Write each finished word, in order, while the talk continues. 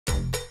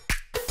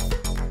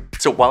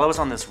So while I was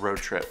on this road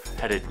trip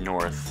headed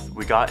north,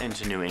 we got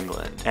into New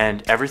England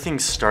and everything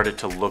started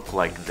to look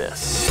like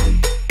this.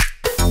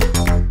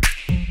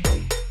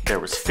 There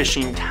was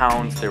fishing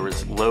towns, there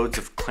was loads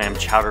of clam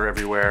chowder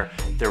everywhere,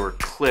 there were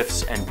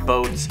cliffs and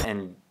boats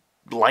and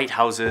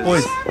lighthouses.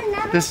 Boys,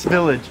 this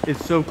village is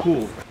so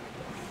cool.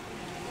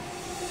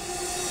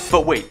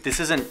 But wait, this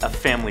isn't a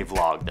family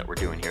vlog that we're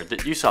doing here.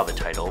 You saw the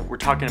title. We're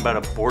talking about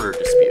a border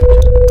dispute.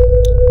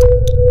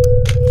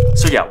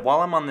 So yeah,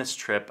 while I'm on this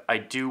trip, I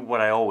do what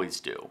I always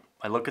do.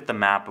 I look at the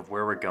map of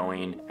where we're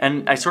going,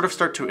 and I sort of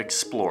start to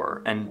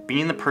explore. And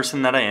being the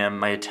person that I am,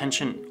 my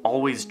attention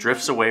always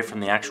drifts away from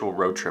the actual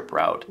road trip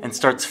route and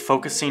starts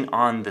focusing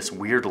on this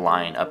weird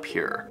line up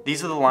here.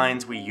 These are the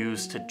lines we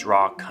use to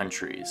draw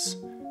countries.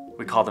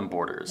 We call them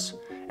borders.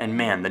 And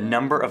man, the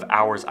number of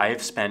hours I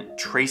have spent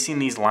tracing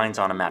these lines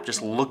on a map,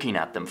 just looking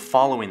at them,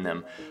 following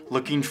them,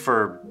 looking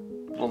for,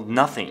 well,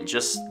 nothing,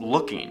 just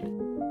looking.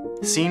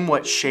 Seeing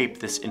what shape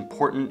this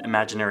important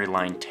imaginary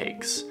line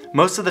takes.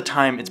 Most of the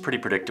time, it's pretty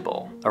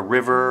predictable. A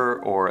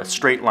river or a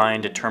straight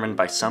line determined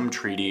by some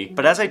treaty.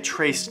 But as I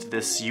traced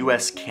this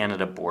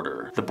US-Canada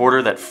border, the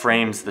border that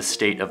frames the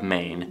state of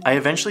Maine, I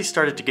eventually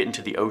started to get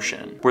into the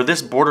ocean, where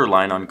this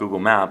borderline on Google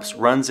Maps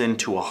runs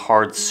into a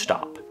hard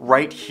stop,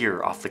 right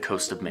here off the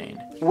coast of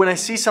Maine. When I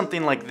see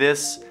something like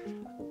this,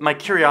 my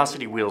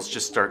curiosity wheels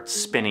just start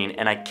spinning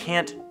and I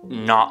can't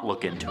not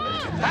look into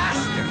it.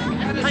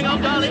 Hang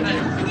on, darling. What's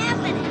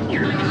happening?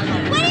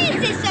 What is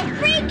this, a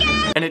freak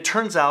out? And it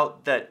turns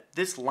out that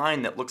this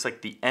line that looks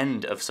like the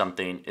end of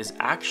something is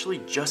actually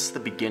just the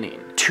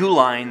beginning. Two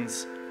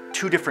lines,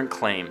 two different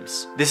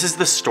claims. This is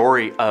the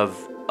story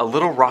of a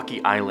little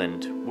rocky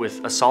island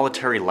with a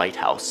solitary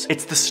lighthouse.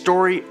 It's the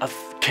story of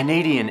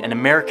Canadian and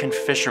American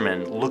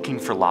fishermen looking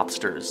for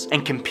lobsters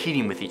and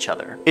competing with each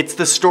other. It's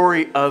the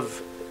story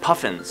of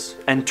puffins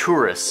and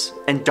tourists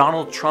and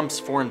Donald Trump's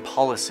foreign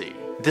policy.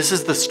 This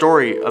is the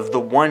story of the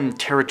one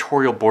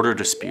territorial border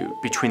dispute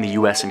between the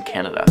US and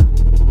Canada.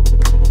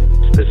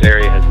 This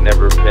area has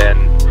never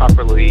been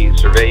properly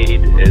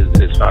surveyed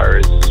as far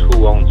as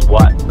who owns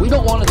what. We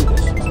don't want to do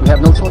this. We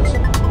have no choice.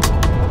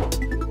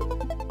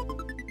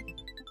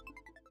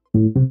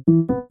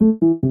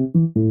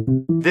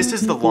 This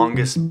is the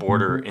longest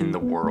border in the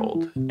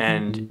world,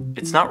 and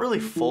it's not really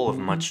full of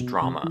much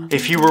drama.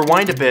 If you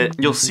rewind a bit,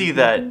 you'll see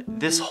that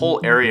this whole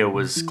area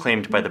was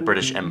claimed by the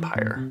British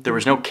Empire. There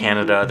was no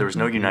Canada, there was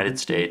no United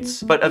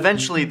States, but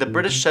eventually the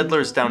British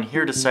settlers down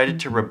here decided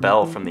to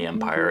rebel from the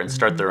empire and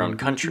start their own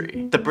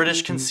country. The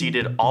British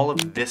conceded all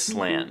of this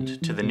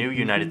land to the new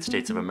United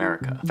States of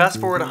America. Fast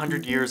forward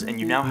 100 years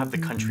and you now have the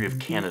country of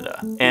Canada,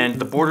 and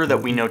the border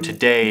that we know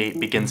today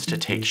begins to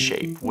take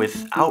shape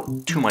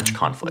without too much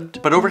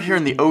conflict. But over here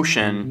in the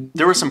ocean,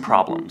 there were some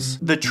problems.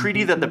 The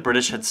treaty that the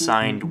British had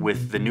signed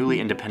with the newly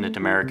independent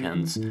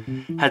Americans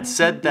had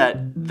said that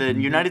the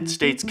United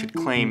States could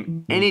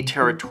claim any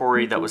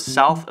territory that was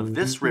south of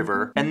this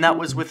river and that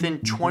was within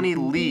 20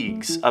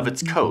 leagues of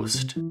its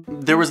coast.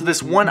 There was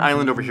this one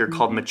island over here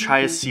called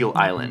Machias Seal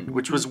Island,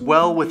 which was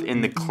well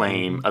within the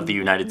claim of the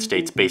United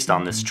States based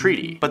on this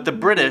treaty. But the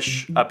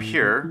British up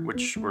here,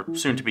 which were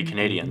soon to be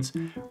Canadians,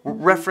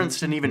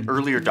 referenced an even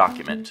earlier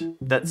document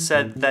that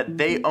said that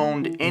they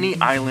owned any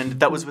island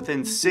that was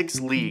within 6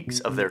 leagues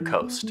of their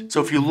coast.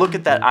 So if you look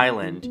at that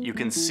island, you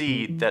can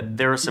see that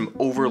there are some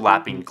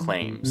overlapping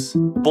claims.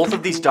 Both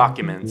of these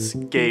documents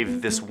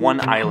gave this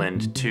one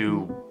island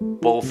to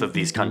both of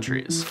these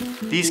countries.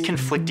 These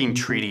conflicting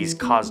treaties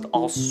caused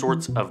all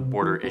sorts of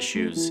border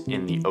issues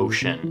in the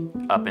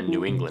ocean up in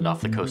New England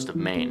off the coast of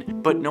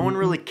Maine. But no one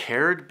really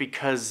cared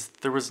because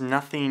there was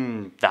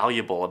nothing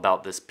valuable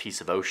about this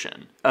piece of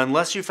ocean.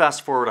 Unless you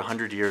fast forward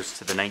 100 years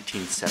to the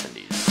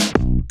 1970s.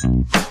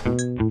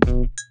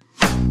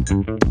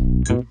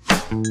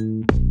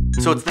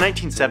 So it's the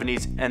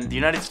 1970s, and the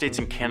United States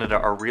and Canada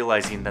are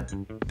realizing that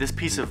this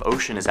piece of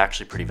ocean is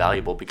actually pretty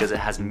valuable because it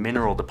has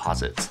mineral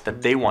deposits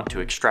that they want to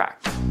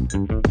extract.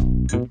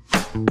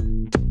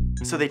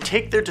 So they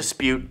take their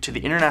dispute to the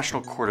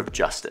International Court of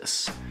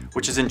Justice,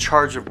 which is in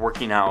charge of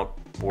working out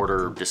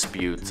border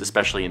disputes,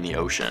 especially in the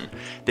ocean.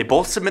 They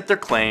both submit their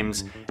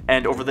claims,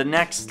 and over the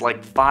next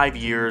 5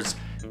 years,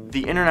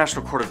 the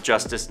International Court of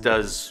Justice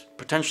does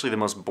potentially the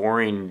most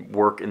boring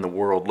work in the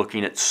world,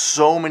 looking at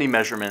so many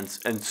measurements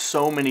and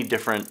so many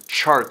different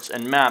charts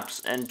and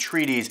maps and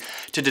treaties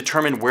to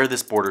determine where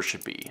this border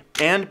should be.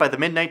 And by the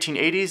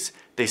mid-1980s,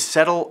 they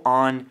settle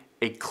on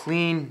a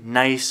clean,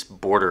 nice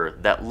border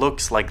that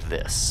looks like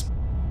this.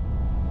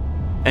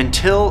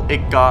 Until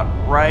it got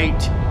right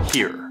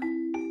here.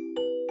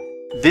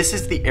 This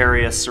is the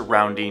area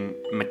surrounding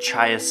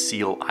Machias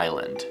Seal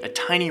Island, a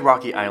tiny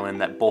rocky island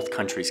that both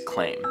countries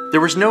claim.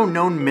 There was no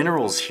known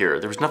minerals here.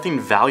 There was nothing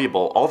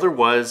valuable. All there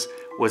was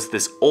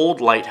this old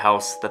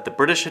lighthouse that the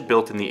British had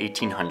built in the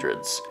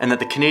 1800s and that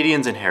the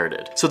Canadians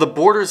inherited. So the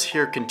borders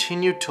here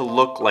continued to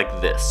look like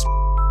this.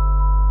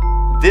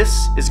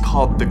 This is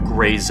called the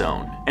Gray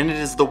Zone, and it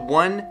is the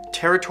one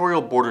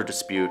territorial border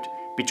dispute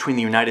between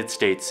the United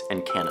States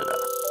and Canada.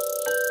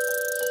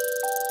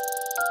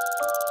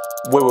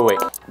 Wait.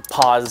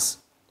 Pause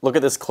look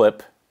at this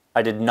clip.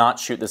 I did not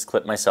shoot this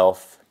clip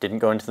myself, didn't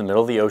go into the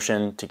middle of the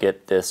ocean to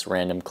get this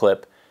random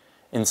clip.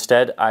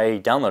 Instead,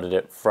 I downloaded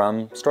it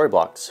from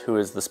Storyblocks, who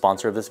is the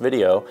sponsor of this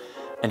video,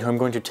 and who I'm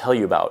going to tell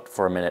you about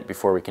for a minute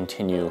before we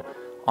continue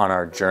on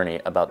our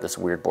journey about this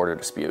weird border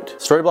dispute.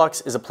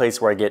 Storyblocks is a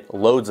place where I get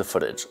loads of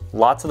footage.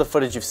 Lots of the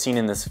footage you've seen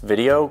in this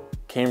video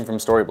came from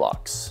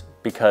Storyblocks,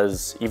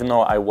 because even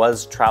though I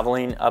was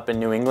traveling up in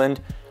New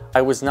England,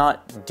 I was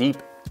not deep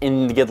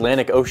in the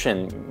Atlantic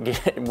Ocean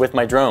with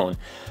my drone.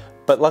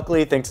 But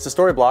luckily, thanks to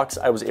Storyblocks,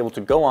 I was able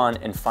to go on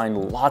and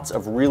find lots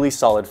of really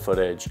solid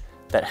footage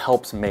that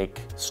helps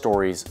make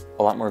stories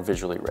a lot more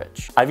visually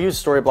rich. I've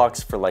used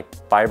Storyblocks for like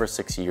 5 or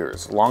 6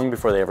 years, long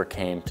before they ever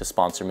came to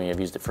sponsor me. I've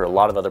used it for a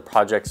lot of other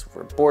projects,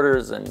 for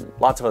borders and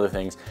lots of other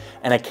things,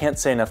 and I can't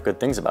say enough good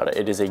things about it.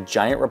 It is a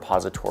giant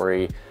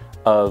repository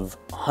of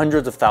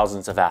hundreds of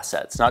thousands of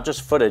assets, not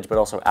just footage, but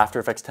also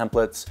After Effects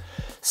templates,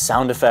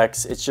 sound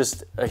effects. It's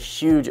just a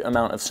huge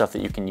amount of stuff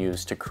that you can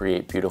use to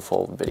create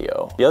beautiful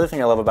video. The other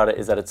thing I love about it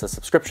is that it's a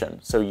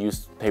subscription. So you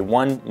pay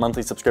one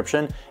monthly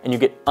subscription and you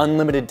get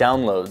unlimited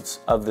downloads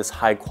of this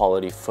high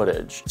quality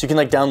footage. So you can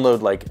like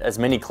download like as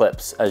many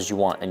clips as you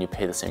want and you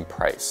pay the same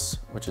price,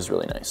 which is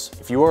really nice.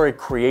 If you are a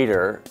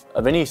creator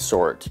of any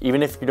sort,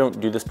 even if you don't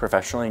do this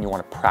professionally and you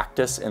want to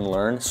practice and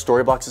learn,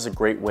 Storyblocks is a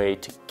great way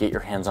to get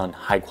your hands on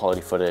high quality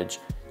footage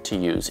to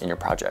use in your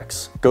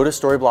projects. Go to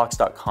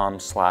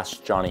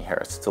storyblocks.com/Johnny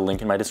Harris. It's a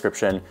link in my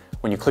description.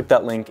 When you click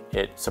that link,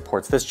 it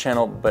supports this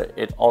channel, but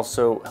it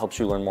also helps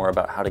you learn more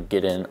about how to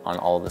get in on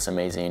all of this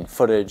amazing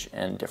footage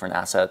and different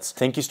assets.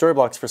 Thank you,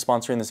 Storyblocks, for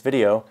sponsoring this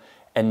video.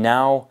 And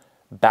now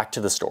back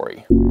to the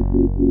story.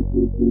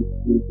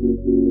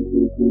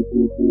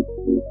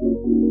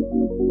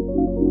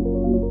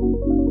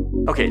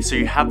 Okay, so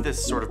you have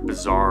this sort of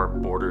bizarre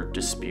border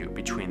dispute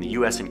between the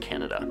US and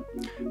Canada,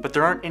 but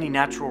there aren't any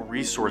natural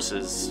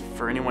resources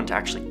for anyone to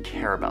actually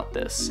care about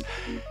this.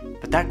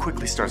 But that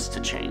quickly starts to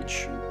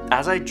change.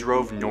 As I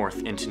drove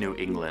north into New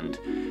England,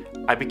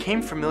 I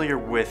became familiar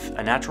with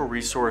a natural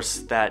resource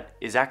that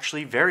is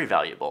actually very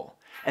valuable,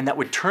 and that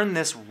would turn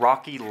this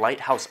rocky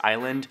lighthouse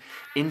island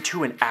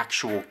into an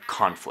actual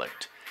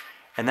conflict.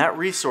 And that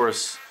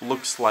resource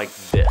looks like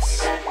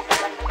this.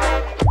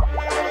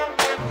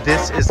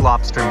 This is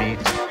lobster meat.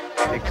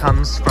 It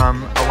comes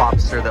from a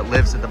lobster that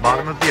lives at the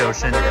bottom of the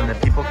ocean and the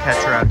people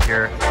catch around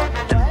here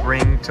and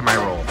bring to my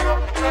roll.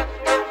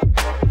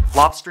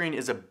 Lobstering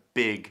is a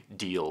big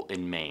deal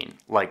in Maine,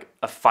 like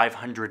a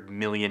 $500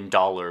 million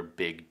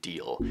big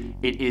deal.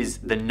 It is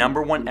the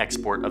 #1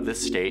 export of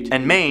this state,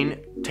 and Maine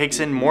takes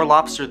in more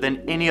lobster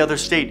than any other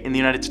state in the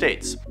United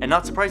States. And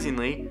not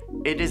surprisingly,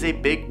 it is a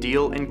big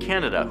deal in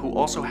Canada, who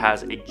also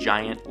has a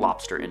giant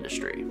lobster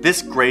industry.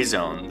 This gray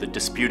zone, the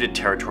disputed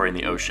territory in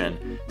the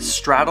ocean,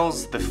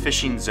 straddles the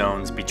fishing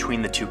zones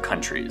between the two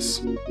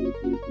countries.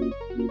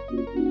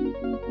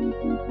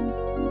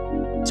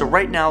 So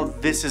right now,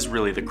 this is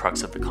really the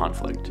crux of the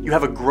conflict. You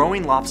have a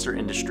growing lobster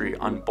industry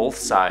on both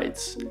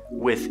sides,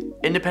 with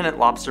independent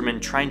lobstermen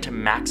trying to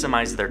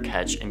maximize their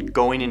catch and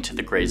going into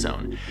the gray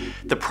zone.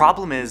 The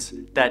problem is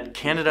that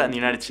Canada and the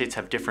United States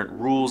have different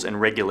rules and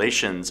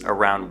regulations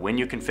around when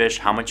you can fish,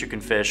 how much you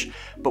can fish,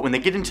 but when they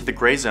get into the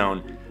gray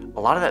zone, a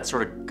lot of that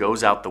sort of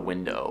goes out the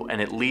window, and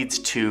it leads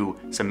to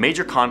some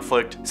major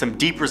conflict, some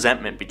deep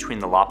resentment between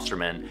the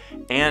lobstermen,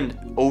 and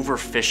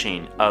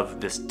overfishing of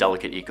this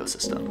delicate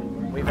ecosystem.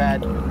 We've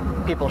had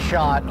people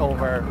shot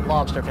over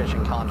lobster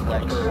fishing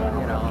conflicts,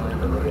 you know,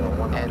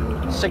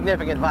 and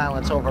significant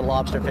violence over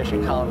lobster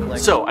fishing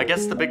conflicts. So I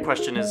guess the big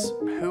question is,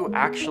 who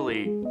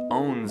actually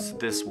owns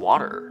this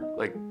water?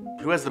 Like,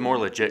 who has the more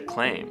legit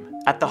claim?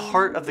 At the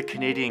heart of the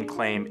Canadian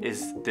claim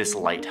is this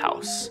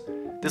lighthouse.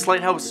 This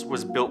lighthouse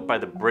was built by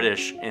the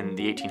British in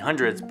the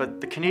 1800s, but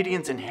the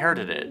Canadians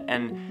inherited it,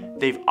 and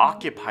they've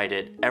occupied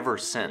it ever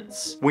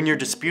since. When you're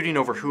disputing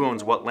over who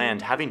owns what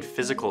land, having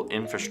physical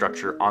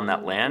infrastructure on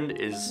that land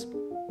is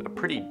a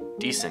pretty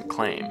decent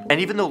claim.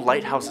 And even though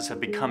lighthouses have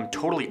become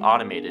totally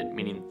automated,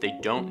 meaning they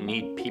don't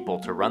need people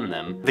to run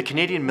them, the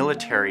Canadian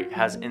military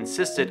has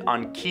insisted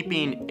on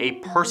keeping a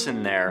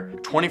person there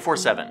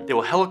 24/7. They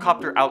will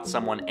helicopter out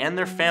someone and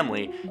their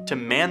family to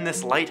man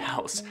this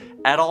lighthouse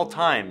at all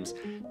times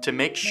to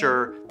make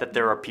sure that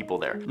there are people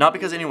there. Not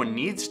because anyone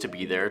needs to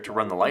be there to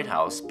run the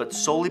lighthouse, but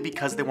solely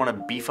because they want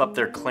to beef up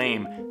their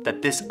claim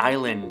that this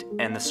island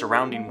and the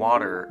surrounding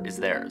water is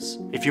theirs.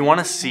 If you want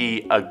to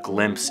see a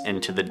glimpse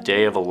into the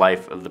day of a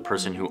life of the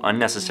person who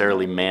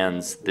unnecessarily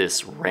mans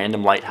this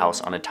random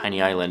lighthouse on a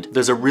tiny island,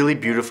 there's a really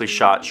beautifully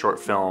shot short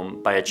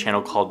film by a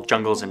channel called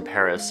Jungles in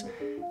Paris,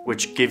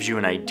 which gives you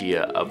an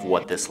idea of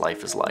what this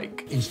life is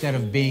like. Instead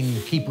of being the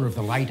keeper of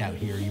the light out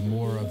here, you're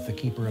more of the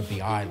keeper of the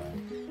island.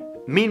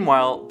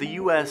 Meanwhile, the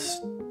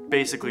US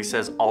basically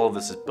says all of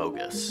this is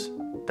bogus.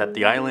 that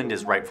the island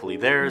is rightfully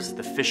theirs,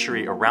 the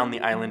fishery around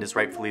the island is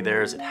rightfully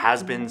theirs, it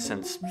has been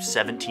since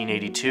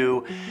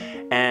 1782,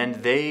 and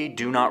they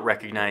do not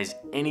recognize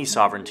any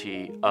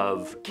sovereignty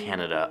of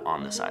Canada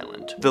on this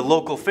island. The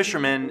local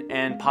fishermen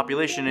and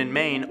population in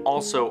Maine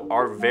also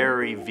are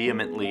very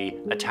vehemently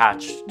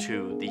attached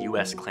to the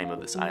US claim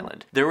of this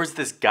island. There was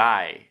this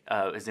guy,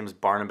 his name was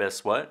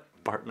Barnabas what?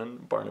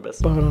 Barnabas?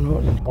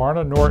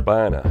 Barna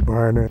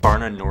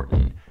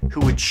Norton, who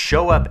would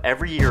show up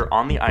every year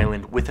on the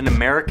island with an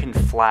American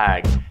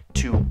flag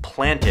to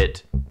plant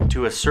it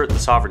to assert the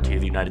sovereignty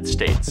of the United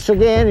States. So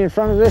again, in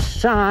front of this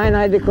sign,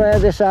 I declare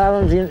this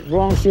island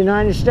belongs to the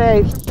United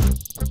States.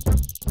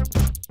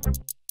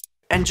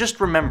 And just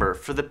remember,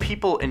 for the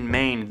people in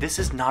Maine, this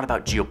is not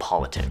about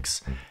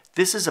geopolitics.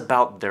 This is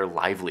about their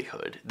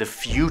livelihood, the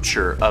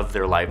future of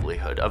their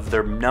livelihood, of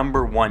their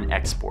 #1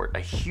 export, a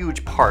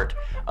huge part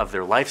of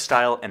their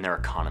lifestyle and their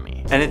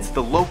economy. And it's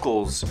the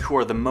locals who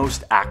are the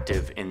most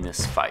active in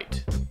this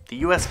fight. The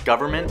US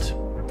government,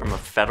 from a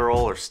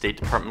federal or State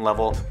Department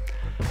level,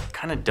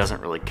 kind of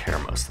doesn't really care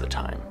most of the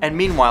time. And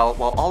meanwhile,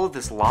 while all of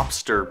this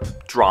lobster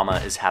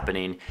drama is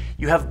happening,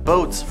 you have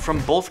boats from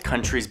both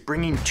countries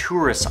bringing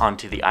tourists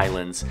onto the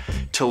islands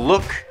to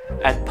look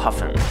at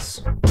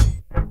puffins.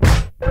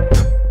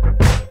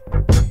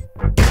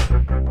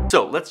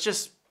 So let's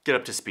just get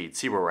up to speed,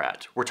 see where we're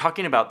at. We're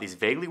talking about these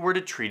vaguely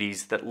worded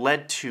treaties that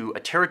led to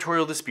a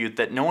territorial dispute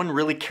that no one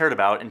really cared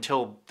about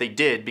until they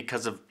did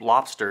because of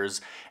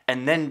lobsters.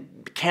 And then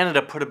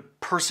Canada put a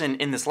person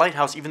in this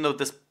lighthouse, even though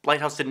this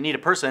lighthouse didn't need a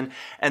person.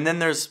 And then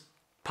there's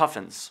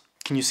puffins.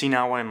 Can you see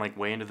now why I'm like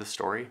way into the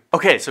story?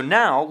 Okay, so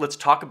now let's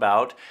talk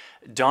about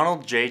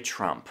Donald J.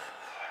 Trump.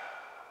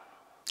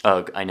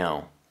 Ugh, I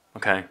know.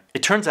 Okay.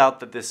 It turns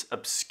out that this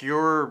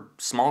obscure,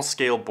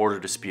 small-scale border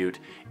dispute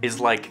is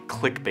like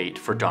clickbait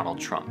for Donald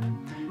Trump.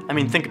 I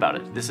mean, think about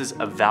it. This is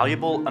a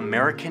valuable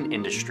American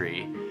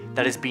industry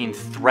that is being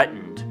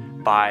threatened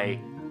by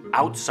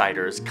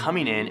outsiders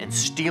coming in and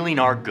stealing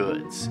our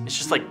goods. It's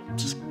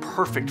just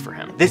perfect for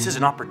him. This is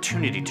an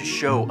opportunity to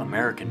show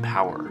American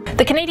power.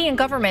 The Canadian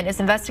government is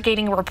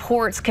investigating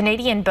reports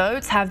Canadian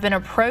boats have been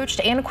approached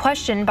and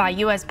questioned by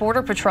U.S.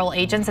 Border Patrol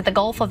agents at the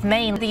Gulf of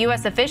Maine. The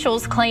U.S.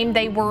 officials claim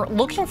they were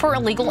looking for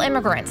illegal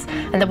immigrants,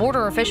 and the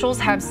border officials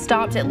have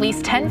stopped at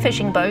least 10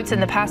 fishing boats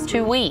in the past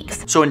 2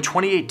 weeks. So in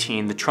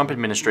 2018, the Trump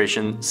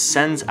administration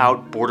sends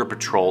out Border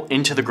Patrol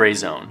into the gray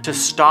zone to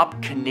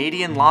stop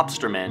Canadian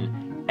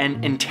lobstermen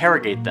and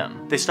interrogate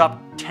them. They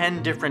stopped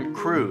 10 different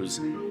crews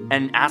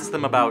and asked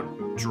them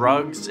about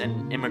drugs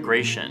and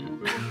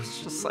immigration.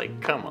 It's just like,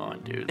 come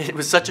on, dude. It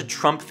was such a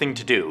Trump thing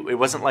to do. It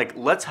wasn't like,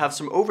 let's have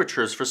some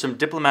overtures for some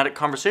diplomatic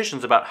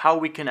conversations about how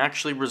we can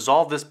actually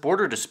resolve this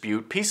border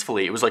dispute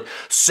peacefully. It was like,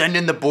 send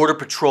in the Border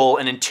Patrol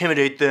and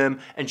intimidate them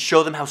and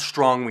show them how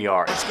strong we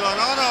are. What's going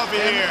on over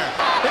here?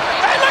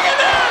 Hey, look at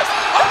this!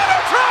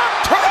 Donald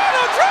Trump!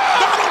 Donald Trump!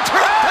 Donald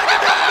Trump!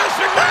 Taking down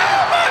Mr.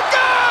 Oh my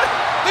God!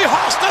 The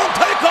hostile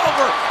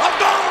takeover of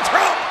Donald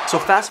Trump! So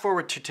fast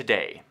forward to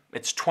today.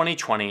 It's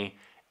 2020,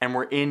 and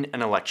we're in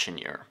an election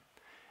year.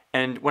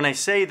 And when I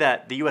say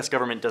that the US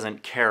government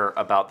doesn't care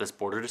about this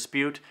border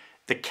dispute,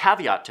 the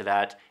caveat to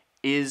that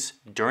is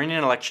during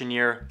an election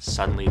year,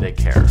 suddenly they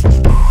care.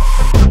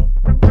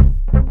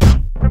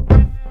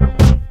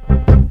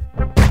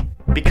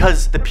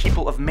 Because the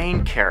people of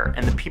Maine care,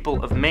 and the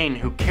people of Maine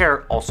who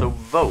care also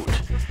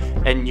vote.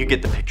 And you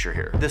get the picture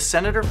here. The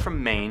senator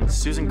from Maine,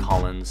 Susan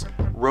Collins,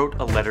 wrote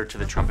a letter to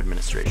the Trump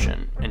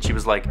administration. And she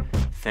was like,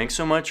 thanks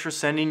so much for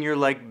sending your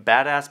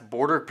badass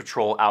border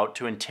patrol out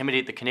to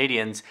intimidate the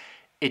Canadians.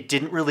 It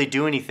didn't really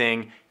do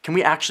anything. Can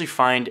we actually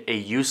find a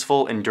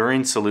useful,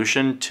 enduring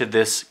solution to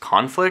this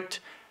conflict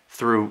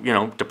through,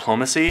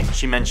 diplomacy?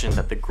 She mentioned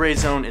that the gray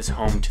zone is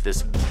home to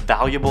this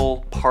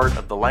valuable part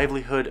of the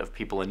livelihood of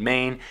people in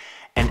Maine,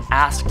 and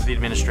asked the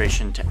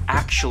administration to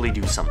actually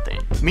do something.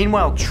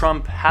 Meanwhile,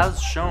 Trump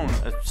has shown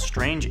a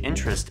strange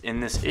interest in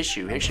this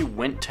issue. He actually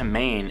went to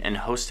Maine and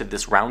hosted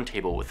this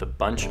roundtable with a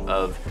bunch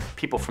of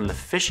people from the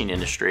fishing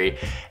industry,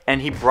 and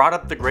he brought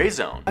up the gray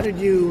zone. How did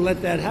they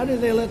let that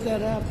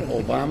happen?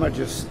 Obama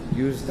just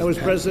used That was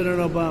President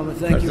Obama.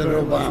 Thank you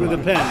very much. With a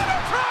pen.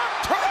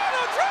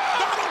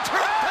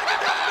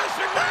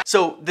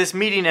 So this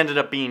meeting ended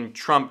up being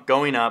Trump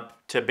going up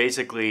to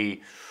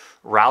basically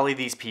rally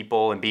these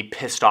people and be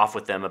pissed off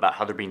with them about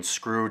how they're being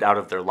screwed out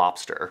of their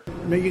lobster.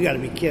 Man, you gotta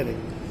be kidding.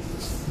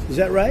 Is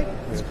that right?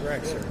 That's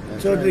correct, sir.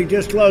 That's so right. They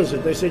just closed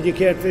it. They said you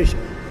can't fish.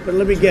 But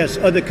let me guess,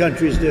 other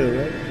countries do,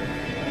 right?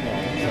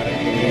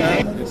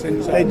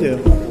 They do.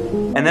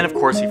 And then, of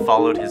course, he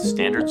followed his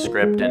standard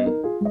script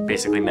and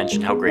basically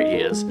mentioned how great he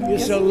is. You're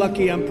so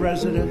lucky I'm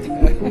president.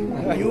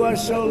 You are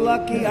so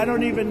lucky. I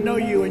don't even know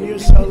you, and you're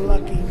so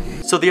lucky.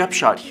 So the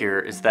upshot here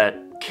is that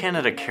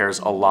Canada cares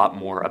a lot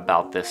more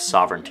about this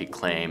sovereignty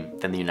claim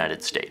than the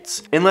United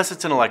States. Unless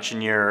it's an election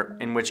year,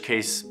 in which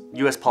case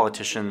US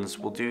politicians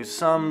will do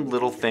some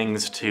little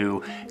things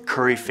to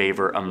curry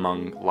favor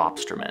among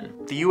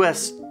lobstermen. The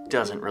US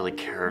doesn't really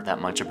care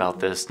that much about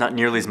this, not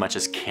nearly as much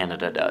as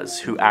Canada does,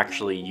 who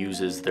actually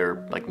uses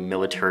their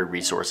military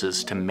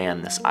resources to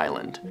man this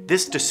island.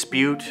 This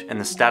dispute and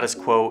the status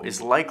quo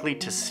is likely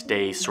to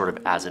stay sort of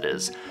as it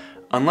is,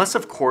 unless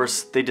of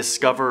course they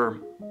discover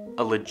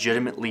a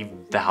legitimately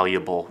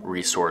valuable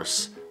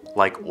resource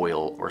like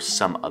oil or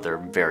some other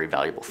very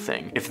valuable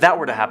thing. If that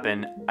were to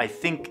happen, I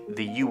think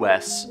the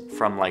US,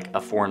 from a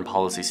foreign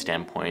policy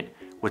standpoint,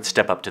 would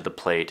step up to the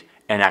plate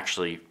and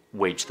actually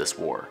wage this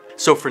war.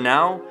 So for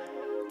now,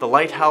 the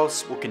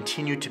lighthouse will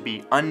continue to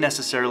be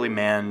unnecessarily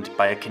manned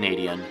by a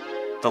Canadian.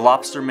 The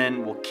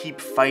lobstermen will keep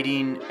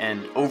fighting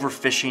and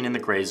overfishing in the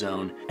gray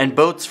zone, and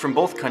boats from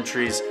both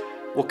countries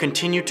will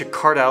continue to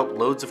cart out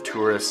loads of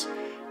tourists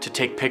to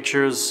take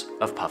pictures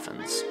of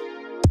puffins.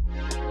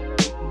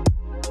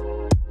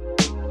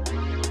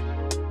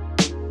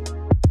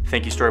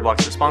 Thank you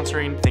Storyblocks for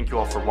sponsoring. Thank you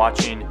all for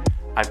watching.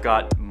 I've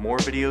got more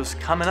videos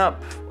coming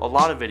up. A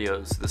lot of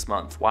videos this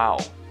month. Wow,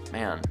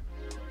 man,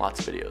 lots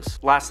of videos.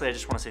 Lastly, I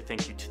just want to say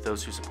thank you to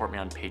those who support me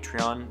on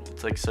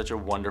Patreon. It's such a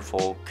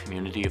wonderful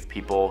community of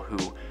people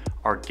who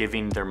are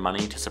giving their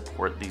money to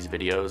support these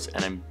videos,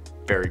 and I'm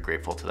very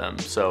grateful to them.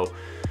 So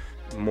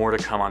more to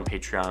come on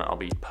Patreon. I'll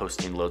be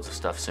posting loads of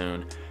stuff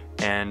soon,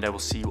 and I will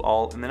see you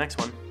all in the next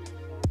one.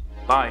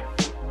 Bye.